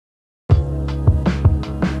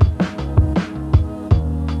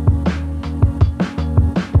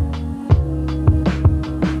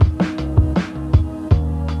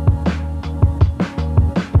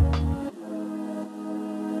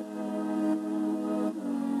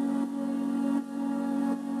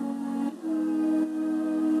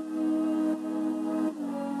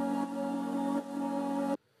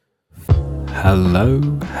Hello,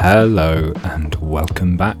 and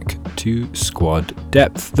welcome back to Squad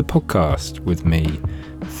Depth, the podcast with me,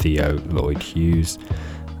 Theo Lloyd Hughes.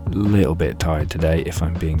 Little bit tired today, if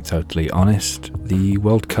I'm being totally honest. The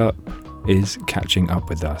World Cup is catching up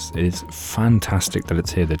with us. It is fantastic that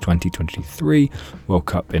it's here, the 2023 World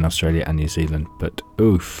Cup in Australia and New Zealand, but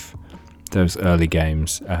oof, those early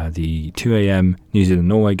games. The 2 a.m. New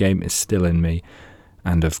Zealand-Norway game is still in me.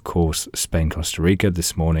 And of course, Spain-Costa Rica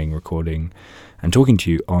this morning, recording and talking to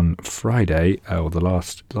you on Friday, or the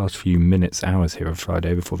last few minutes, hours here of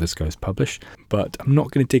Friday before this goes published. But I'm not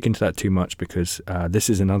going to dig into that too much because this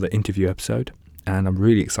is another interview episode, and I'm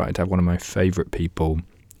really excited to have one of my favourite people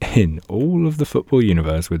in all of the football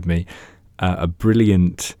universe with me, a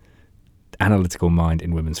brilliant analytical mind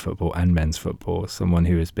in women's football and men's football, someone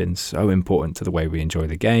who has been so important to the way we enjoy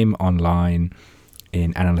the game online,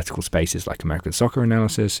 in analytical spaces like American Soccer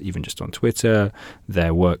Analysis, even just on Twitter.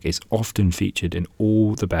 Their work is often featured in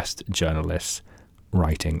all the best journalists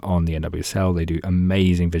writing on the NWSL. They do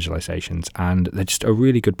amazing visualizations, and they're just a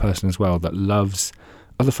really good person as well that loves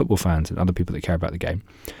other football fans and other people that care about the game.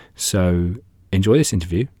 So enjoy this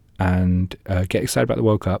interview and get excited about the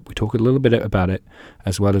World Cup. We talk a little bit about it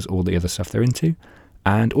as well as all the other stuff they're into.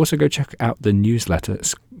 And also go check out the newsletter,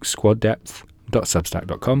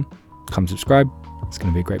 squaddepth.substack.com. Come subscribe. It's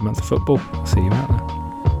going to be a great month of football. I'll see you out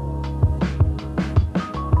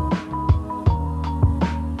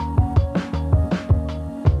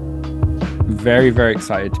there. Very, very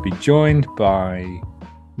excited to be joined by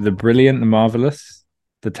the brilliant, the marvellous,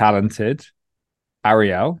 the talented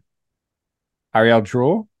Arielle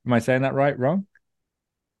Dror. Am I saying that right? Wrong?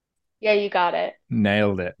 Yeah, you got it.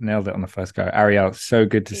 Nailed it on the first go. Arielle, so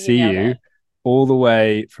good to You see nailed you it. all the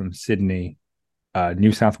way from Sydney,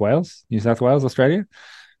 New South Wales, Australia.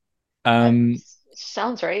 That Um,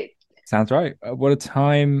 sounds right. Sounds right. What a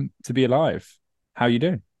time to be alive. How you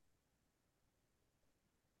doing?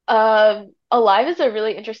 Alive is a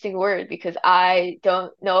really interesting word because I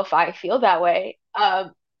don't know if I feel that way.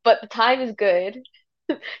 But the time is good.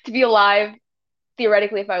 To be alive,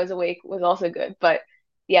 theoretically, if I was awake, was also good. But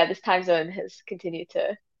yeah, this time zone has continued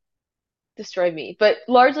to destroy me. But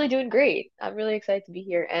largely doing great. I'm really excited to be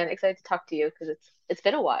here and excited to talk to you because it's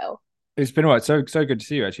been a while. It's been a while. So good to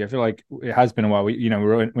see you. Actually, I feel like it has been a while.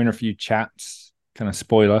 We're in a few chats. Kind of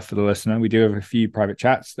spoiler for the listener. We do have a few private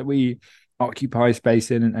chats that we occupy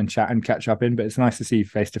space in and chat and catch up in. But it's nice to see you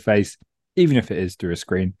face to face, even if it is through a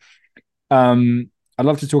screen. I'd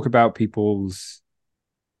love to talk about people's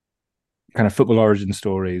kind of football origin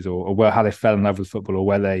stories, or where how they fell in love with football, or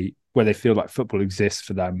where they feel like football exists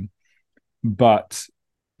for them. But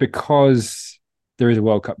because there is a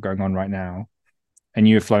World Cup going on right now, and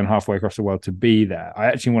you have flown halfway across the world to be there, I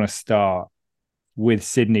actually want to start with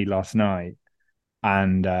Sydney last night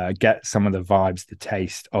and get some of the vibes, the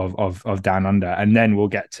taste of Down Under, and then we'll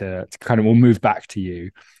get to kind of we'll move back to you.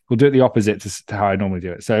 We'll do it the opposite to how I normally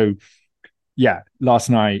do it. So yeah, last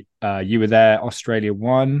night you were there. Australia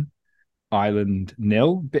won, Ireland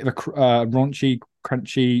nil. Bit of a raunchy,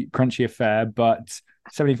 crunchy affair, but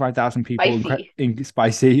 75,000 people Spicy.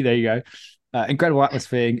 spicy. There you go. Incredible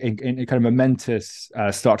atmosphere, in kind of momentous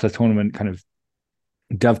start to the tournament, kind of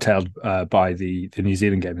dovetailed by the New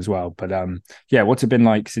Zealand game as well. But yeah, what's it been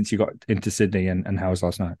like since you got into Sydney, and how was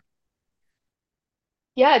last night?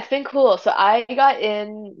 Yeah, it's been cool. So I got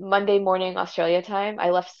in Monday morning Australia time. I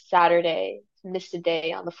left Saturday, missed a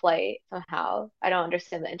day on the flight somehow. I don't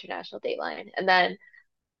understand the international dateline. And then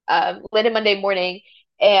landed Monday morning.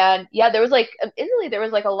 And yeah, there was like in Italy, there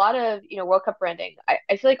was like a lot of, World Cup branding.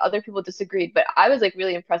 I feel like other people disagreed, but I was like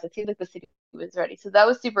really impressed. It seemed like the city was ready. So that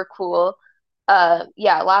was super cool.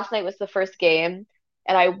 Yeah, last night was the first game,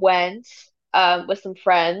 and I went with some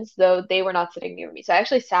friends, though they were not sitting near me. So I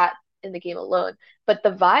actually sat in the game alone. But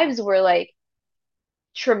the vibes were like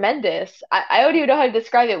tremendous. I don't even know how to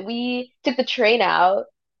describe it. We took the train out,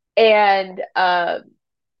 and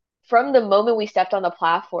from the moment we stepped on the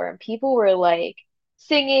platform, people were like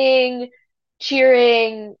singing,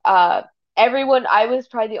 cheering. Everyone, I was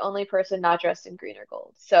probably the only person not dressed in green or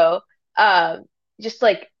gold. So, um, just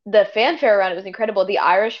like the fanfare around it was incredible. The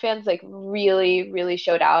Irish fans like really, really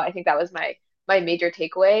showed out. I think that was my major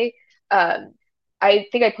takeaway. Um, I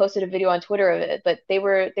think I posted a video on Twitter of it, but they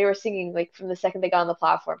were singing like from the second they got on the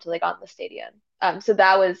platform till they got in the stadium. So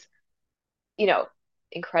that was, you know,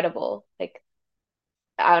 incredible. Like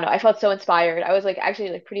I don't know. I felt so inspired. I was like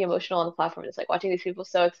actually like pretty emotional on the platform, just like watching these people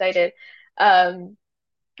so excited. Um,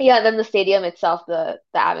 yeah, and then the stadium itself, the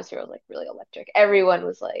atmosphere was like really electric. Everyone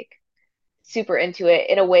was like super into it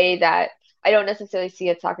in a way that I don't necessarily see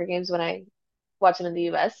at soccer games when I watch them in the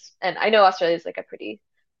US. And I know Australia is like a pretty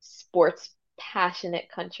sports passionate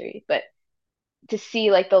country, but to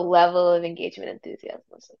see like the level of engagement and enthusiasm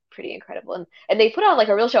was like, pretty incredible. And they put on like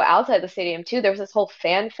a real show outside the stadium too. There was this whole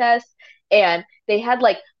fan fest, and they had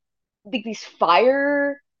like these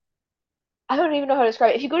fire. I don't even know how to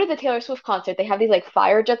describe it. If you go to the Taylor Swift concert, they have these like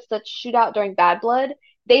fire jets that shoot out during Bad Blood.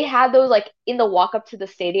 They had those like in the walk up to the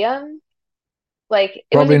stadium. Like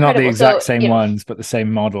it was Probably not the incredible. exact So, same ones, but the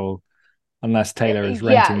same model, unless Taylor is yeah,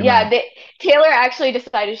 renting them yeah. out. Taylor actually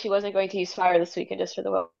decided she wasn't going to use fire this weekend just for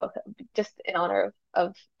the World Cup, just in honor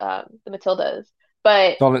of the Matildas.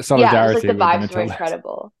 But yeah, it was like Solidarity the with the vibes were Matildas.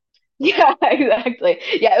 incredible. Yeah, exactly.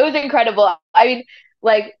 Yeah, it was incredible. I mean,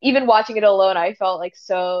 like even watching it alone, I felt like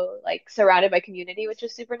so like surrounded by community, which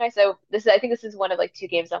was super nice. So I think this is one of like two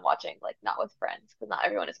games I'm watching, like not with friends, because not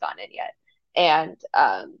everyone has gotten in yet. And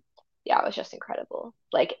yeah, it was just incredible.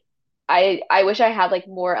 Like I wish I had like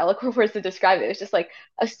more eloquent words to describe it. It was just like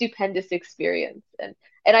a stupendous experience. And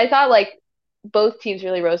I thought like both teams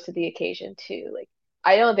really rose to the occasion too. Like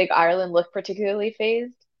I don't think Ireland looked particularly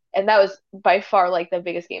phased. And that was by far like the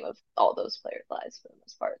biggest game of all those players' lives for the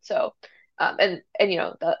most part. So and you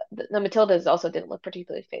know the Matildas also didn't look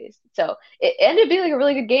particularly phased. So it ended up being like a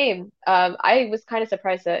really good game. I was kind of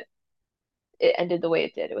surprised that it ended the way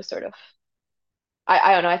it did. It was sort of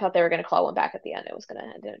I don't know. I thought they were going to claw one back at the end. It was going to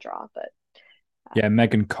end in a draw, but Yeah,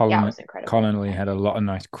 Megan yeah, it was incredible. Connolly had a lot of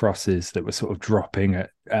nice crosses that were sort of dropping at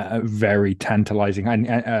very tantalizing.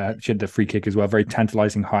 And she had the free kick as well, very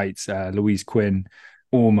tantalizing heights. Louise Quinn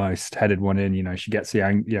almost headed one in. You know, she gets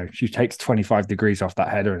she takes 25 degrees off that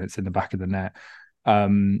header and it's in the back of the net. A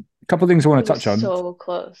couple of things I want It to was touch on so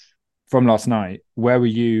close. from last night. Where were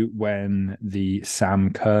you when the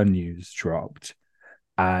Sam Kerr news dropped?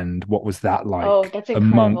 And what was that Oh, like that's incredible.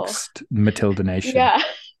 amongst Matilda Nation? Yeah.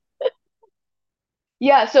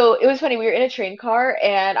 Yeah, so it was funny. We were in a train car,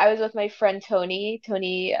 and I was with my friend Tony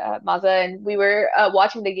Maza, and we were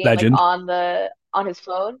watching the game like Legend. on his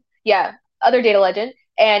phone. Yeah, other data legend,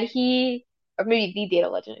 and or maybe the data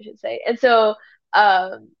legend, I should say. And so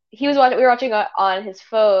he was watching. We were watching on his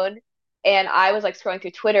phone, and I was like scrolling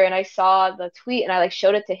through Twitter, and I saw the tweet, and I like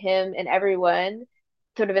showed it to him and everyone,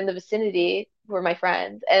 sort of in the vicinity, who were my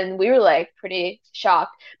friends, and we were like pretty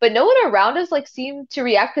shocked. But no one around us like seemed to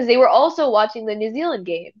react because they were also watching the New Zealand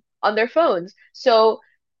game on their phones. So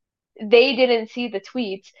they didn't see the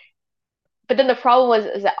tweets. But then the problem was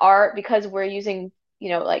is that because we're using,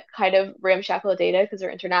 like kind of ramshackle data because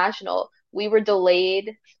they're international, we were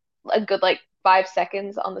delayed a good like 5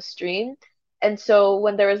 seconds on the stream. And so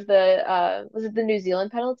when there was was it the New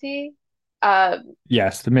Zealand penalty?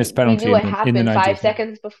 Yes, the missed We penalty knew what in the happened 90th minute. 5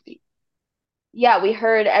 seconds before. Yeah, we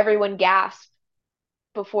heard everyone gasp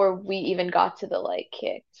before we even got to the like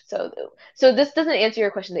kick. So this doesn't answer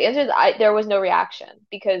your question. The answer is there was no reaction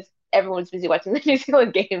because everyone was busy watching the New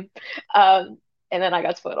Zealand game. And then I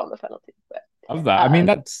got spoiled on the penalty. But Of that. I mean, um,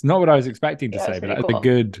 that's not what I was expecting to yeah, it say, was but pretty cool.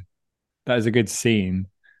 that is a good scene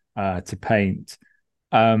to paint.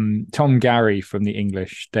 Tom Gary from the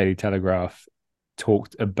English Daily Telegraph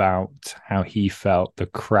talked about how he felt the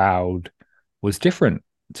crowd was different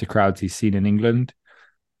to crowds he's seen in England.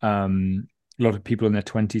 A lot of people in their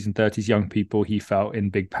 20s and 30s, young people, he felt in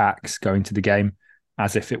big packs going to the game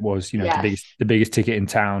as if it was, Yes. the biggest ticket in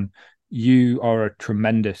town. You are a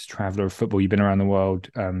tremendous traveler of football. You've been around the world.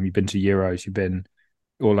 You've been to Euros. You've been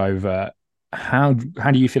all over. How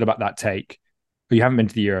do you feel about that take? Oh, you haven't been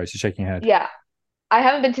to the Euros. You're shaking your head. Yeah. I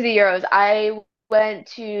haven't been to the Euros. I went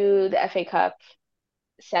to the FA Cup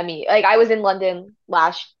semi. Like I was in London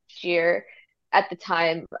last year at the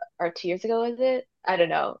time, or 2 years ago, was it? I don't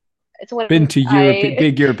know. It's Been when to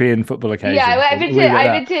big European football Yeah, occasions. I've been We'll to leave it at I've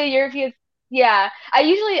that. been to European. Yeah, I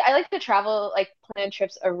like to travel like plan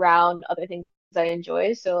trips around other things I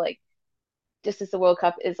enjoy. So like just as the World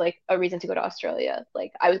Cup is like a reason to go to Australia.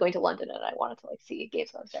 Like I was going to London and I wanted to like see games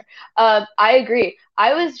while I was there. I agree.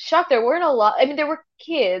 I was shocked there weren't a lot. I mean, there were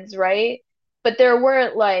kids, right? But there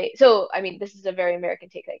weren't like so. I mean, this is a very American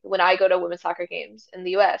take. Like when I go to women's soccer games in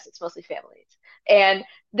the U.S., it's mostly families, and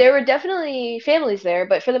there were definitely families there.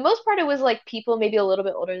 But for the most part, it was like people maybe a little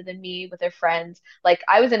bit older than me with their friends. Like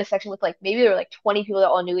I was in a section with like maybe there were like 20 people that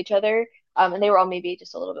all knew each other, and they were all maybe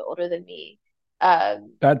just a little bit older than me.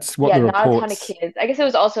 That's what Yeah, the not a ton of reports. kids. I guess it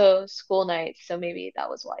was also school nights, so maybe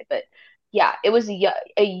that was why. But yeah, it was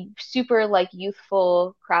a super like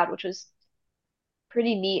youthful crowd, which was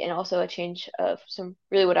pretty neat and also a change of some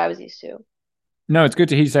really what I was used to. No, it's good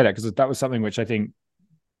to hear you say that because that was something which I think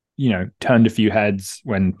turned a few heads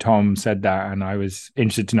when Tom said that, and I was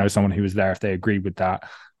interested to know someone who was there if they agreed with that.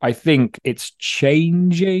 I think it's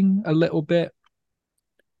changing a little bit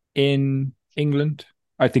in England.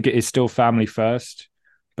 I think it is still family first.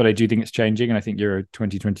 but I do think it's changing, and I think Euro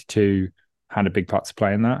 2022 had a big part to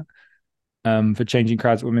play in that, for changing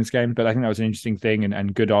crowds at women's game. But I think that was an interesting thing,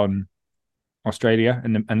 and good on Australia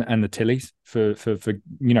and the Tillies for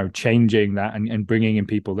changing that, and bringing in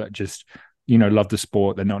people that just love the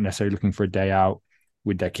sport. They're not necessarily looking for a day out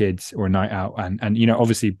with their kids or a night out, and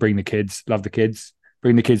obviously bring the kids, love the kids,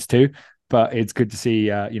 bring the kids too. But it's good to see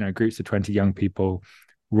groups of 20 young people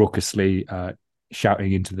raucously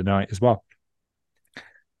shouting into the night as well.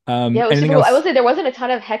 Yeah, it was Anything super cool. I will else? say there wasn't a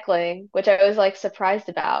ton of heckling, which I was like surprised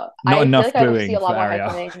about. Not I feel enough like I see booing a for lot more Arielle.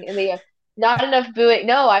 heckling in the not enough booing.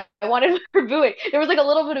 No, I wanted more booing. There was like a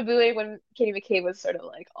little bit of booing when Katie McCabe was sort of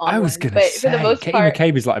like I on was one, gonna but for the say most Katie part,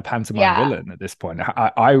 McCabe is like a pantomime yeah. villain at this point.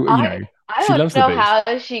 I I she don't loves the know booze.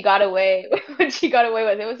 how she got away with what she got away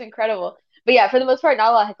with. It was incredible. But yeah, for the most part,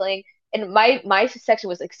 not a lot of heckling. And my section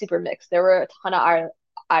was like super mixed. There were a ton of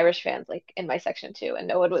Irish fans like in my section too, and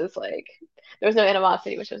no one was like there was no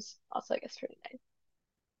animosity, which was also I guess pretty nice.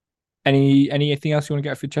 Anything else you want to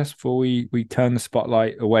get off your chest before we turn the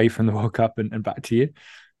spotlight away from the World Cup and back to you,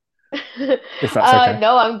 if that's okay?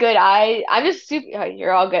 No, I'm good. I'm just super. Oh,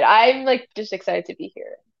 you're all good. I'm like just excited to be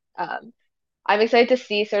here. Um, I'm excited to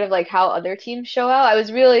see sort of like how other teams show out. I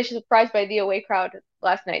was really surprised by the away crowd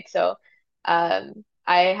last night. So, I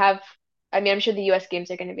have. I mean, I'm sure the U.S. games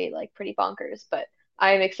are going to be like pretty bonkers, but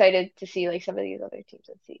I'm excited to see like some of these other teams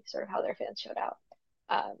and see sort of how their fans showed out.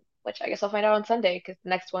 Which I guess I'll find out on Sunday because the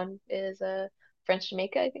next one is France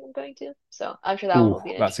Jamaica. I think I'm going to. So I'm sure that one Ooh, will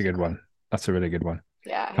be an that's a interesting good one. one. That's a really good one.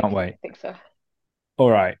 Yeah, Can't wait. I think so. All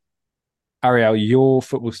right, Ariel, your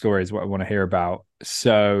football story is what I want to hear about.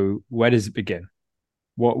 So, where does it begin?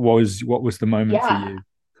 What was the moment for Yeah. you?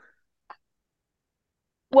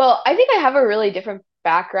 Well, I think I have a really different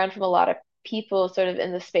background from a lot of people sort of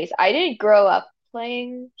in the space. I didn't grow up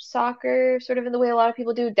playing soccer sort of in the way a lot of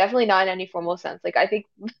people do. Definitely not in any formal sense. Like I think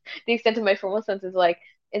the extent of my formal sense is like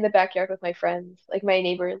in the backyard with my friends, like my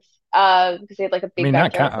neighbors, because they had like a I big mean,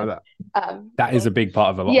 that backyard. can So, that is a playing. big part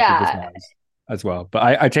of a lot of people's Yeah, lives as well. But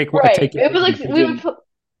I right. take it It that was you like we would didn't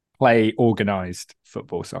play organized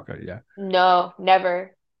football soccer. Yeah. No,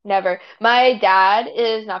 never, never. My dad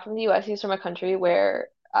is not from the US. He's from a country where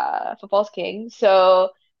football's king. So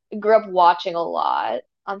I grew up watching a lot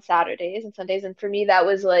on Saturdays and Sundays. And for me, that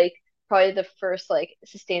was like probably the first like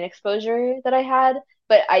sustained exposure that I had.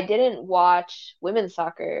 But I didn't watch women's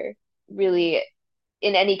soccer really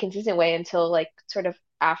in any consistent way until like sort of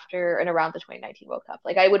after and around the 2019 World Cup.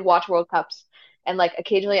 Like I would watch World Cups and like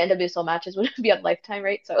occasionally NWSL matches would be on Lifetime,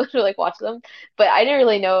 right? So I would like watch them, but I didn't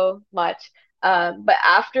really know much. But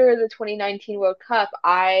after the 2019 World Cup,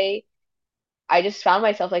 I just found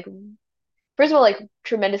myself like first of all like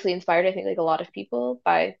tremendously inspired. I think like a lot of people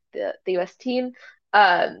by the US team,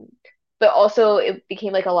 um, but also it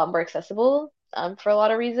became like a lot more accessible for a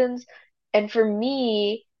lot of reasons. And for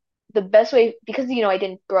me, the best way because I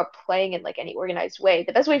didn't grow up playing in like any organized way,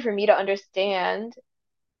 the best way for me to understand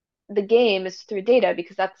the game is through data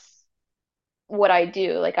because that's what I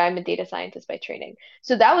do. Like I'm a data scientist by training.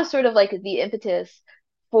 So that was sort of like the impetus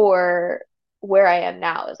for where I am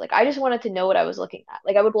now is like I just wanted to know what I was looking at.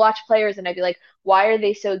 Like I would watch players and I'd be like, why are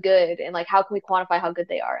they so good? And like how can we quantify how good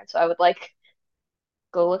they are? And so I would like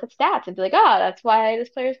go look at stats and be like, ah, that's why this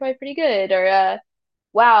player is probably pretty good. Or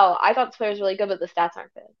wow, I thought this player was really good, but the stats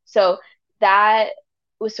aren't good. So that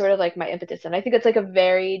was sort of like my impetus. And I think it's like a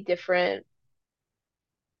very different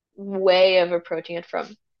way of approaching it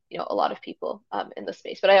from a lot of people in the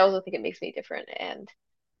space. But I also think it makes me different, and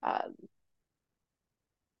um,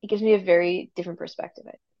 it gives me a very different perspective.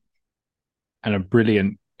 And a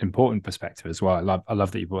brilliant, important perspective as well. I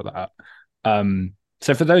love that you brought that up.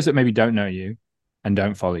 So for those that maybe don't know you and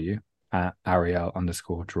don't follow you at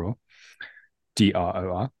Arielle_Dror, Dror,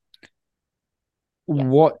 Yes.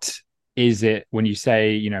 what is it when you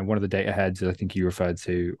say, one of the data heads, I think you referred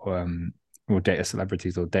to, or data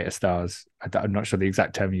celebrities or data stars? I'm not sure the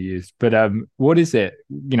exact term you used, but what is it,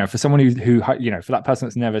 for someone who, for that person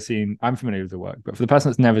that's never seen, I'm familiar with the work, but for the person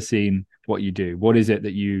that's never seen what you do, what is it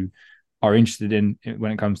that you are interested in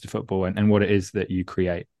when it comes to football, and what it is that you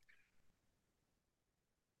create?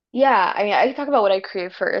 Yeah, I mean, I can talk about what I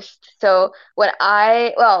created first. So well,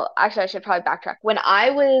 actually, I should probably backtrack. When I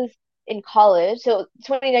was in college, so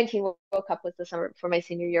 2019 World Cup was the summer before my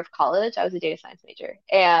senior year of college. I was a data science major,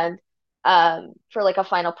 and for like a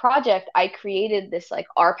final project, I created this like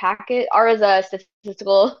R packet. R is a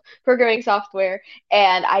statistical programming software,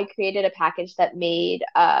 and I created a package that made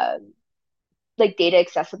like data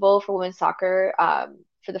accessible for women's soccer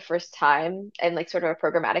for the first time in like sort of a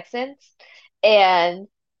programmatic sense. And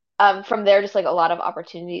from there, just like a lot of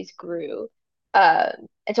opportunities grew. Um,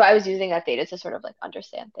 And so I was using that data to sort of like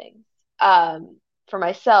understand things um, for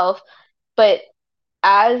myself. But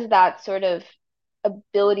as that sort of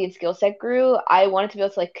ability and skill set grew, I wanted to be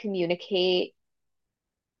able to like communicate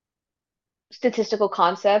statistical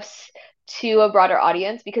concepts to a broader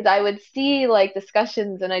audience because I would see like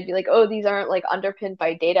discussions and I'd be like, oh, these aren't like underpinned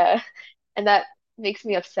by data. And that makes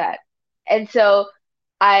me upset. And so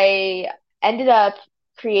I ended up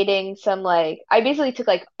creating some like, I basically took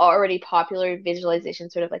like already popular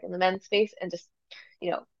visualizations sort of like in the men's space and just,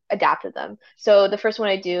 adapted them. So the first one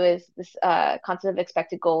I do is this concept of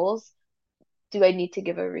expected goals. Do I need to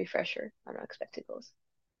give a refresher on expected goals?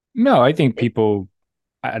 No, I think It, people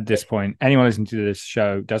at this point, anyone listening to this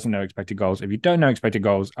show doesn't know expected goals. If you don't know expected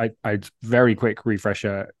goals, I'd very quick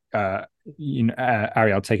refresher.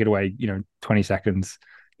 Arielle, take it away. 20 seconds.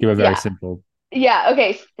 Give a very yeah, simple. Yeah,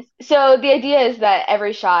 okay. So the idea is that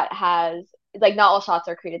every shot has, like, not all shots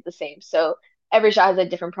are created the same. So every shot has a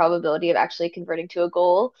different probability of actually converting to a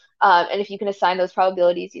goal. And if you can assign those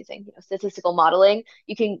probabilities using, statistical modeling,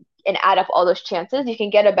 you can, and add up all those chances, you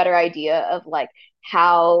can get a better idea of like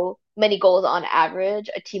how many goals on average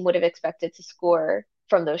a team would have expected to score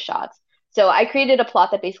from those shots. So I created a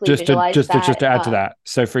plot that basically Just to visualized just to just that. to add to that.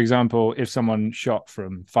 So, for example, if someone shot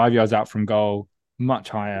from 5 yards out from goal, much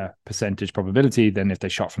higher percentage probability than if they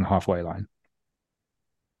shot from the halfway line.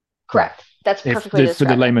 Right. Correct. That's a If perfect way to for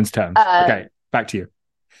the describe it. layman's terms. Okay, Um, back to you.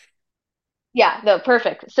 Yeah, no,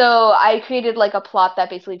 perfect. So I created like a plot that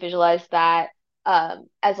basically visualized that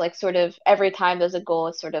as like sort of every time there's a goal,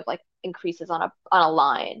 it sort of like increases on a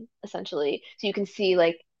line essentially. So you can see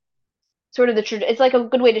like sort of it's like a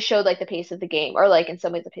good way to show like the pace of the game or like in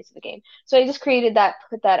some ways the pace of the game. So I just created that,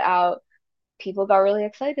 put that out. People got really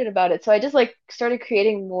excited about it. So I just like started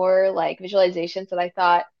creating more like visualizations that I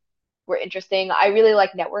thought were interesting. I really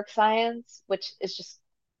like network science, which is just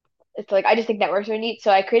it's like I just think networks are neat.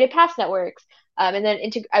 So I created past networks, and then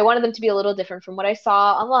I wanted them to be a little different from what I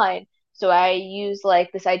saw online. So I use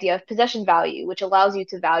like this idea of possession value, which allows you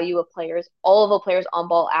to value all of a player's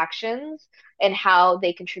on-ball actions and how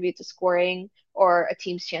they contribute to scoring or a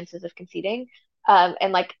team's chances of conceding,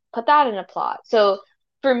 and like put that in a plot. So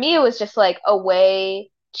for me, it was just like a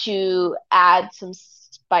way to add some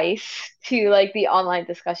spice to like the online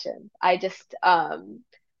discussion. I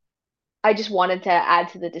just wanted to add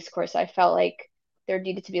to the discourse. I felt like there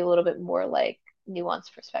needed to be a little bit more like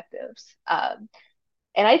nuanced perspectives.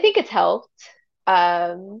 And I think it's helped.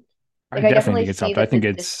 Um, I like I definitely definitely think it's see helped. I like the think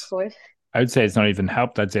it's discourse. I would say it's not even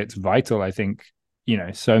helped. I'd say it's vital. I think,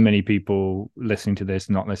 so many people listening to this,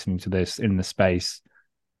 not listening to this in the space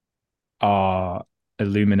are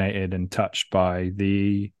illuminated and touched by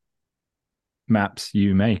the maps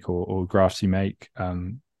you make or graphs you make.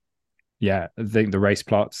 Yeah, I think the race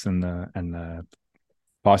plots and the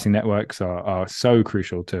passing networks are so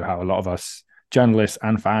crucial to how a lot of us journalists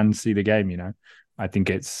and fans see the game. I think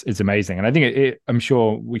it's amazing, and I think I'm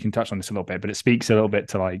sure we can touch on this a little bit, but it speaks a little bit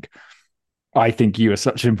to like I think you are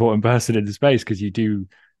such an important person in the space because you do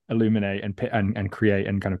illuminate and create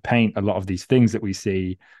and kind of paint a lot of these things that we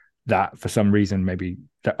see that for some reason maybe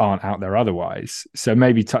that aren't out there otherwise. So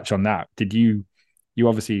maybe touch on that. Did you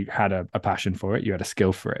obviously had a passion for it, you had a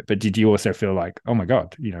skill for it, but did you also feel like, oh my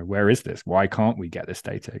God, where is this? Why can't we get this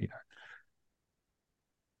data?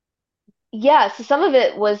 Yeah, so some of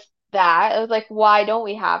it was that. I was like, why don't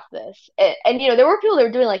we have this? And there were people that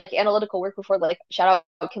were doing like analytical work before, like shout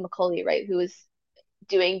out Kim McCauley, right, who was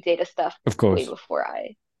doing data stuff Of way course. before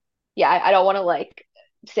yeah, I don't want to like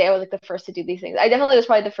say I was like the first to do these things. I definitely was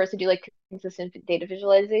probably the first to do like consistent data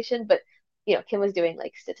visualization, but Kim was doing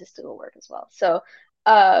like statistical work as well. So,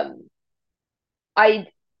 um, I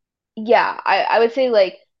yeah, I would say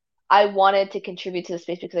like I wanted to contribute to the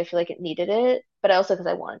space because I feel like it needed it, but also because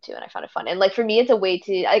I wanted to and I found it fun. And like for me, it's a way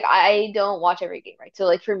to like I don't watch every game, right? So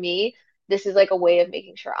like for me, this is like a way of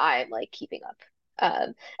making sure I'm like keeping up.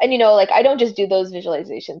 And like I don't just do those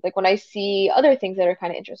visualizations. Like when I see other things that are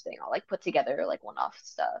kind of interesting, I'll like put together like one-off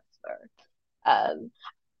stuff or um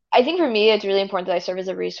I think for me it's really important that I serve as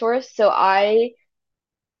a resource. So I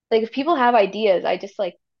like if people have ideas, I just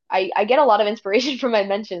like I get a lot of inspiration from my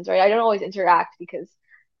mentions, right? I don't always interact because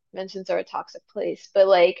mentions are a toxic place, but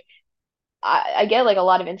like I get like a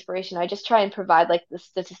lot of inspiration. I just try and provide like the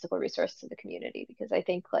statistical resource to the community because I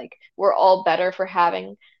think like we're all better for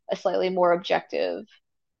having a slightly more objective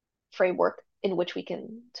framework in which we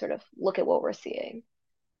can sort of look at what we're seeing.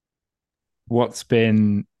 What's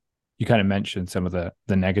been You kind of mentioned some of the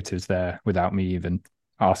negatives there without me even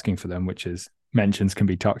asking for them, which is mentions can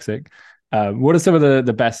be toxic. What are some of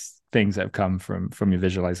the best things that have come from your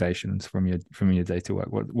visualizations, from your data work?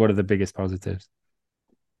 What are the biggest positives?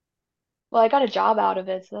 Well, I got a job out of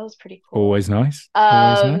it, so that was pretty cool. Always nice.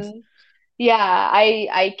 Always nice. Um, yeah,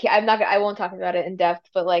 I'm not I won't talk about it in depth,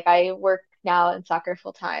 but like I work now in soccer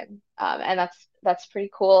full time. And that's pretty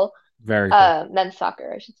cool. Very cool. Men's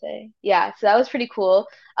soccer, I should say. Yeah, so that was pretty cool.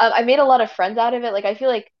 I made a lot of friends out of it. Like I feel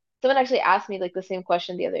like someone actually asked me like the same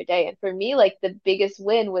question the other day, and for me, like the biggest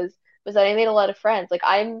win was that I made a lot of friends. Like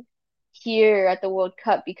I'm here at the World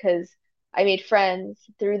Cup because I made friends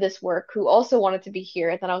through this work who also wanted to be here.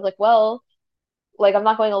 And then I was like, well, like I'm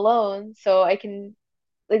not going alone, so I can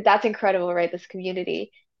like that's incredible, right? This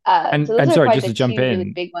community. So those And are sorry, probably just the to jump two really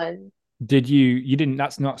in, big ones. did you didn't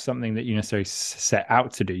that's not something that you necessarily set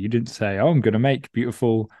out to do. You didn't say, "Oh, I'm going to make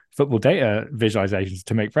beautiful football data visualizations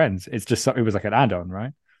to make friends." It's just it was like an add-on,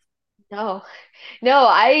 right? No, no,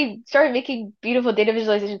 I started making beautiful data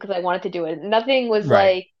visualization because I wanted to do it. Nothing was Right.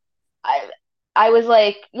 like I I was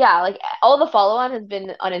like, yeah, like all the follow-on has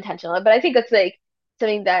been unintentional. But I think that's like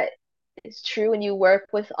something that is true when you work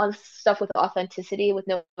with on stuff with authenticity, with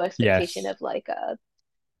no expectation Yes. of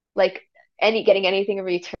like any getting anything in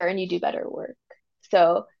return, you do better work.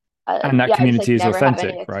 So And that yeah, I just like community is never have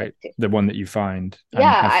any authentic, right? expectation. The one that you find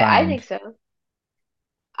Yeah, and have I think found. so.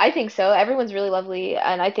 I think so. Everyone's really lovely,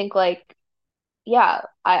 and I think like yeah,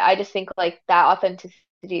 I just think like that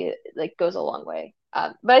authenticity like goes a long way.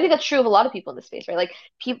 But I think that's true of a lot of people in the space, right? Like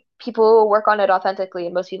people work on it authentically,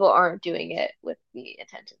 and most people aren't doing it with the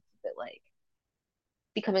intentions of it like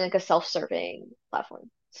becoming like a self-serving platform.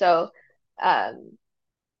 So, um,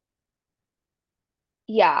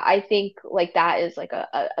 yeah, I think like that is like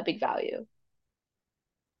a big value.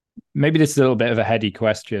 Maybe this is a little bit of a heady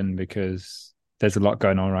question because there's a lot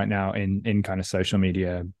going on right now in kind of social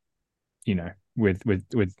media, with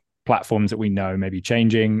platforms that we know maybe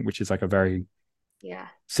changing, which is like a very Yeah.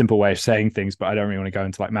 simple way of saying things, but I don't really want to go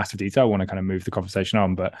into like massive detail. I want to kind of move the conversation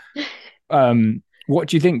on. But what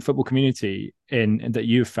do you think football community in that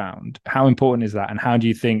you've found? How important is that? And how do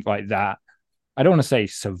you think like that? I don't want to say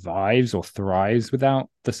survives or thrives without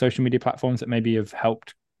the social media platforms that maybe have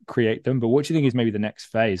helped create them. But what do you think is maybe the next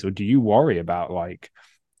phase? Or do you worry about like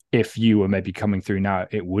if you were maybe coming through now,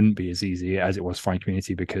 it wouldn't be as easy as it was for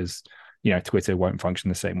community because Twitter won't function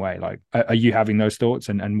the same way. Like, are you having those thoughts?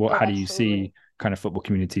 And what? Oh, How do you see absolutely. kind of football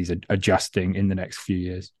communities adjusting in the next few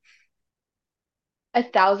years?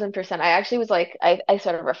 1,000%. I actually was like, I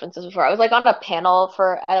sort of referenced this before. I was like on a panel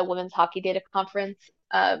for at a women's hockey data conference,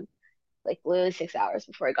 like literally 6 hours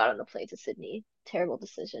before I got on the plane to Sydney. Terrible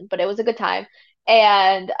decision, but it was a good time.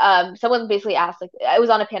 And someone basically asked, like, I was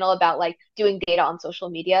on a panel about like doing data on social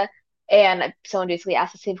media, and someone basically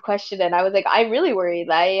asked the same question, and I was like, I'm really worried.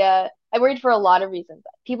 I'm worried for a lot of reasons.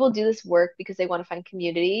 People do this work because they want to find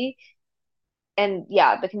community, and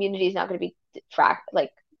yeah, the community is not going to be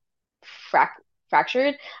frac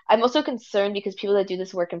fractured. I'm also concerned because people that do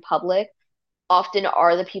this work in public often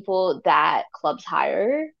are the people that clubs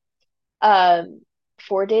hire um,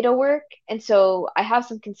 for data work. And so I have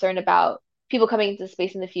some concern about people coming into the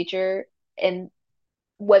space in the future and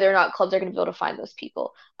whether or not clubs are going to be able to find those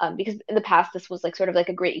people. Because in the past, this was like sort of like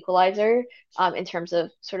a great equalizer in terms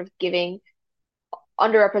of sort of giving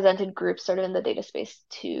underrepresented groups sort of in the data space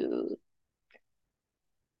to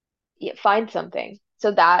yeah, find something.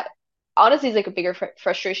 So that honestly is like a bigger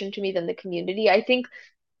frustration to me than the community. I think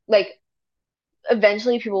like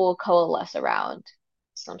eventually people will coalesce around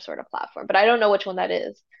some sort of platform, but I don't know which one that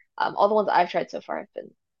is. All the ones I've tried so far have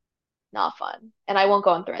been not fun, and I won't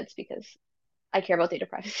go on threads because I care about data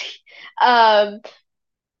privacy. Um,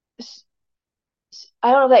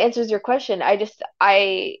 I don't know if that answers your question. I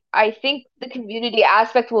think the community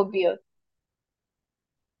aspect will be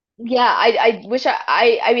yeah, I wish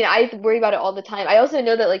I mean I worry about it all the time. I also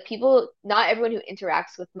know that like people, not everyone who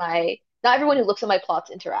interacts with my, not everyone who looks at my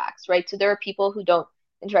plots interacts, right? So there are people who don't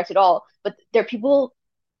interact at all, but there are people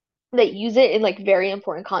that use it in like very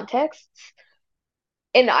important contexts,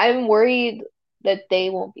 and I'm worried that they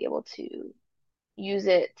won't be able to use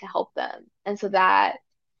it to help them, and so that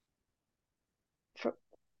fr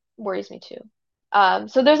worries me too.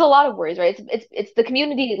 So there's a lot of worries, right? It's the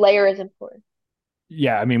community layer is important.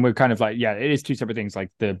 Yeah, I mean, we're kind of like, yeah, it is two separate things,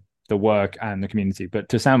 like the work and the community. But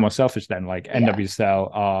to sound more selfish, then, like Yeah. NWSL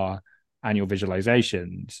are annual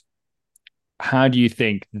visualizations. How do you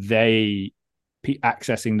think they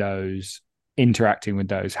accessing those, interacting with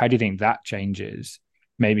those? How do you think that changes?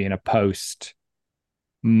 Maybe in a post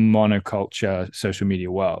monoculture social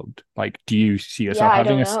media world, like, do you see Yeah, yourself I having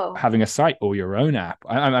don't a know. having a site or your own app?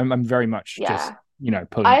 I'm very much just Yeah.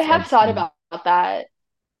 pulling I have threads thought in. about that.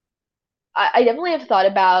 I definitely have thought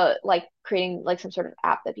about like creating like some sort of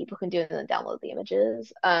app that people can do and then download the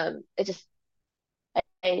images. It just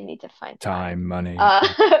need to find Time, time. money. Uh,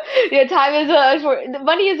 yeah, time is the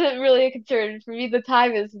money isn't really a concern for me. The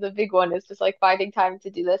time is the big one. It's just like finding time to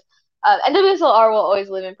do this. NWSLR will always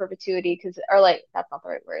live in perpetuity because, or like, that's not the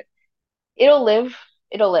right word. It'll live.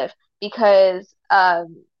 It'll live because,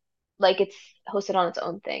 like it's hosted on its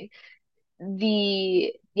own thing.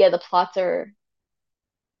 The plots are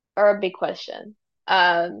a big question.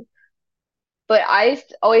 Um, but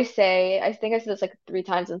always say, I think I said this like 3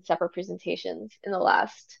 times in separate presentations in the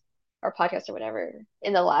last, or podcast or whatever,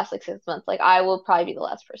 in the last like 6 months. Like I will probably be the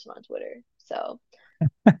last person on Twitter. So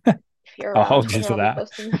if you're I'll around on hold you Twitter, to I'll be that.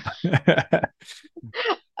 posting.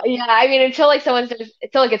 Yeah, I mean until like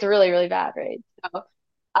until it gets really, really bad, right? So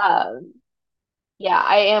um yeah,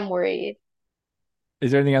 I am worried.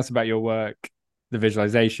 Is there anything else about your work, the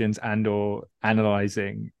visualizations and or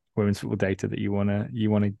analyzing women's football data that you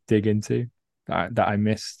wanna dig into that I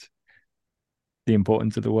missed the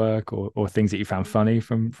importance of the work or things that you found funny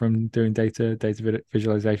from doing data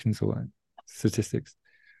visualizations or statistics?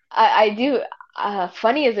 I do.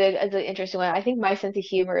 Funny is an interesting one. I think my sense of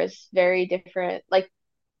humor is very different. Like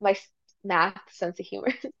my math sense of humor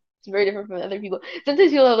is very different from other people.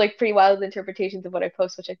 Sometimes people have like pretty wild interpretations of what I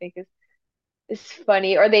post, which I think is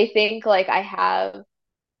funny, or they think like I have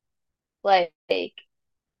like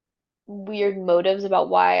weird motives about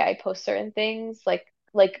why I post certain things. Like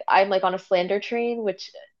I'm like on a slander train,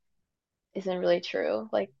 which isn't really true.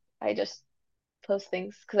 Like I just post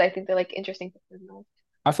things because I think they're like interesting.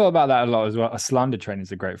 I thought about that a lot as well. A slander train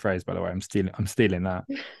is a great phrase, by the way. I'm stealing that.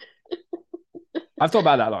 I've thought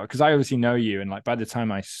about that a lot because I obviously know you, and like by the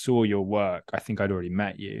time I saw your work, I think I'd already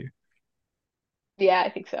met you. Yeah, I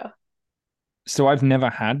think so. So I've never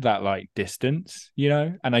had that like distance,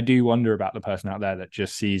 and I do wonder about the person out there that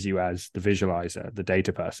just sees you as the visualizer, the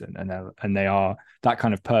data person, and they are that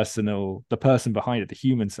kind of personal. The person behind it, the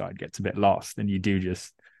human side, gets a bit lost, and you do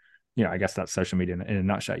just, I guess that's social media in a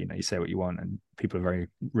nutshell. You say what you want, and people are very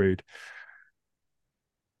rude.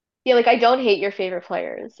 Yeah, like I don't hate your favorite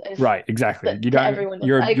players. I just Right, exactly. You to don't. everyone.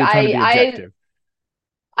 You're Like you're trying to be objective.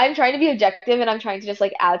 I'm trying to be objective and I'm trying to just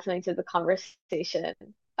like add something to the conversation.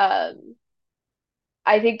 Um,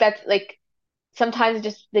 I think that's like sometimes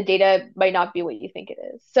just the data might not be what you think it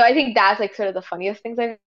is. So I think that's like sort of the funniest things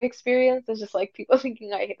I've experienced is just like people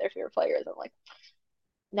thinking I hate their favorite players. I'm like,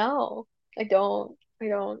 no, I don't. I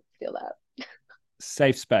don't feel that.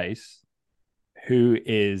 Safe space. Who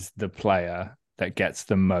is the player that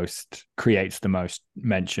creates the most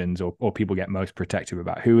mentions or people get most protective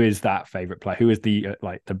about? Who is that favorite player? Who is the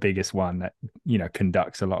like the biggest one that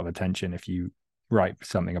conducts a lot of attention if you write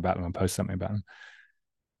something about them and post something about them?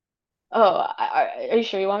 Oh, are you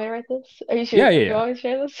sure you want me to write this? Are you sure Yeah, you yeah, yeah, want me to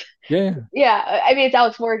share this? yeah, yeah. Yeah, I mean it's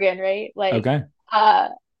Alex Morgan, right? Like, Okay. uh,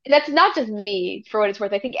 that's not just me for what it's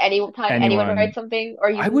worth. I think any time anyone Anyone? writes something or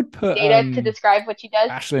I uses would put data to describe what she does,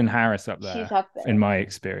 Ashlyn Harris up she's there up in there. my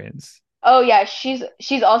experience. Oh yeah, she's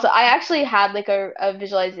also. I actually had like a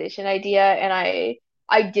visualization idea, and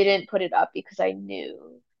I didn't put it up because I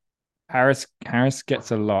knew. Harris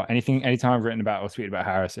gets a lot. Anytime I've written about or tweeted about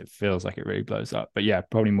Harris, it feels like it really blows up. But yeah,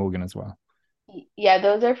 probably Morgan as well. Yeah,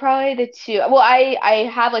 those are probably the two. Well, I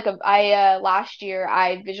have like a I last year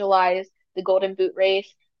I visualized the Golden Boot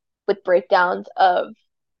race with breakdowns of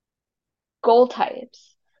goal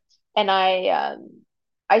types. And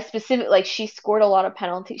I specifically like she scored a lot of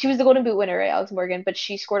penalties. She was the Golden Boot winner, right, Alex Morgan, but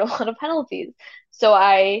she scored a lot of penalties. So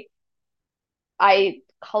I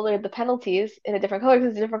colored the penalties in a different color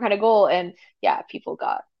because it's a different kind of goal. And yeah, people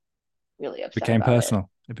got really upset Became about it. personal.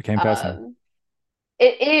 It became personal. Um,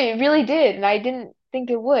 it really did, and I didn't think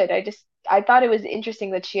it would. I thought it was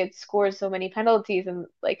interesting that she had scored so many penalties, and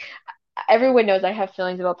like everyone knows I have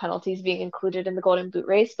feelings about penalties being included in the Golden Boot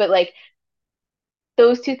race, but like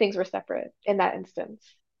those two things were separate in that instance.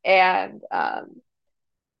 And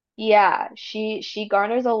yeah, she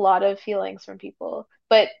garners a lot of feelings from people.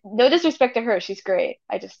 But no disrespect to her, she's great.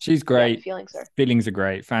 I just She's yeah, the great. feelings are Feelings are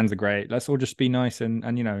great. Fans are great. Let's all just be nice and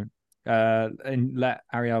and let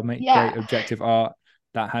Arielle make yeah. great objective art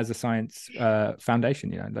that has a science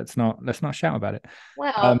foundation. Let's not shout about it.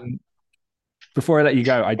 Well, Um, Before I let you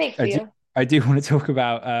go, thanks you. I do want to talk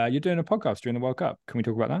about you're doing a podcast during the World Cup. Can we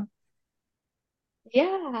talk about that?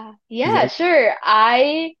 Yeah. Is Yeah, it sure.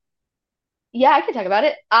 I can talk about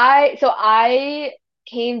it. I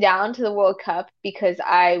came down to the World Cup because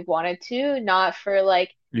I wanted to, not for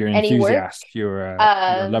like you're an any work. enthusiast, you're a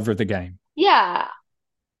Um, lover of the game. yeah.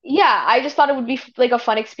 Yeah, I just thought it would be like a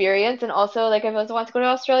fun experience, and also like I also want to go to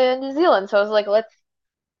Australia and New Zealand, so I was like, let's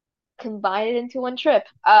combine it into one trip.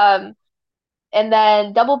 And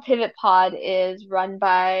then Double Pivot Pod is run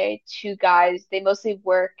by two guys. They mostly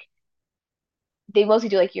work they mostly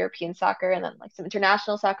do like European soccer and then like some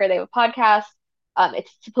international soccer. They have a podcast.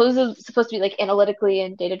 It's supposed to be like analytically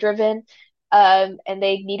and data driven. And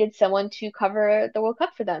they needed someone to cover the World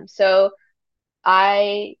Cup for them. So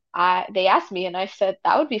I they asked me and I said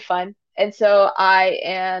that would be fun. And so I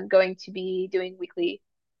am going to be doing weekly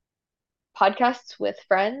podcasts with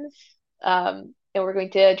friends. And we're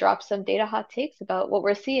going to drop some data hot takes about what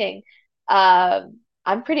we're seeing.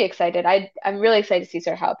 I'm pretty excited. I'm really excited to see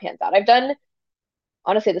sort of how it pans out. I've done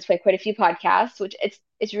honestly at this point quite a few podcasts, which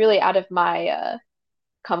it's really out of my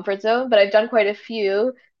comfort zone, but I've done quite a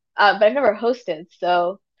few. But I've never hosted,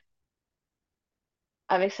 so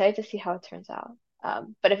I'm excited to see how it turns out.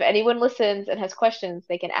 But if anyone listens and has questions,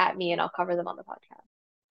 they can at me and I'll cover them on the podcast.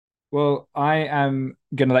 Well, I am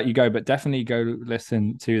going to let you go, but definitely go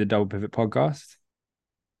listen to the Double Pivot podcast.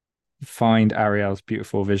 Find Arielle's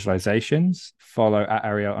beautiful visualizations. Follow at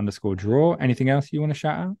Arielle_Dror. Anything else you want to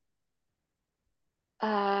shout out?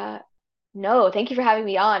 Uh, no, thank you for having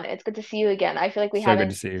me on. It's good to see you again. I feel like we So good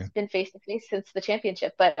to haven't see you. been face to face since the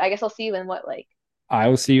championship, but I guess I'll see you in what, like I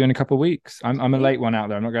will see you in a couple of weeks. I'm a 2 weeks? late one out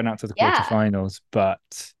there. I'm not going out to the Yeah. quarterfinals, but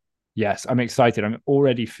yes, I'm excited. I'm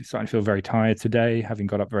already starting to feel very tired today, having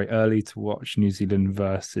got up very early to watch New Zealand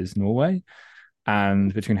versus Norway.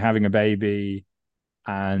 And between having a baby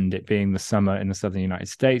and it being the summer in the southern United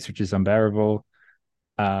States, which is unbearable,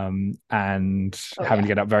 and Oh having to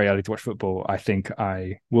yeah. get up very early to watch football, I think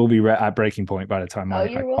I will be at breaking point by the time Oh, I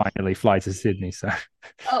you will. finally fly to Sydney. So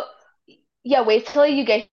Oh, yeah. Wait till you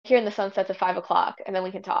get here and the sun sets at 5 o'clock, and then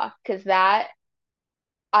we can talk. Because that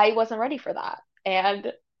I wasn't ready for that,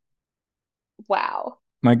 and wow,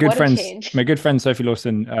 what a my change. good friend Sophie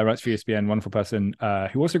Lawson writes for ESPN, wonderful person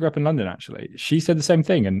who also grew up in London. Actually, she said the same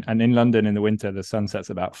thing. And in London in the winter, the sun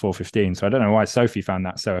sets about 4:15. So I don't know why Sophie found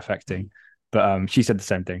that so affecting, but she said the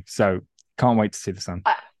same thing. So can't wait to see the sun.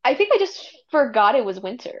 I I think I just forgot it was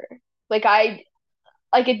winter. Like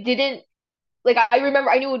it didn't like I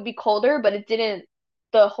remember I knew it would be colder, but it didn't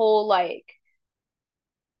the whole like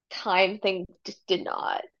time thing just did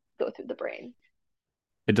not go through the brain.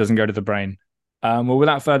 It doesn't go to the brain. Well,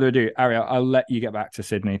 without further ado, Arielle, I'll let you get back to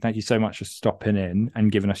Sydney. Thank you so much for stopping in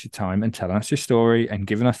and giving us your time and telling us your story and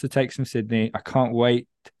giving us the takes from Sydney. I can't wait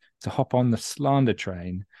to hop on the slander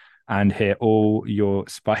train and hear all your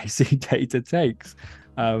spicy data takes.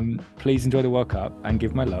 Please enjoy the World Cup and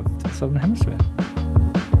give my love to the Southern Hemisphere.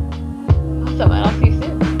 Awesome, and I'll see you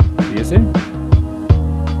soon. See you soon.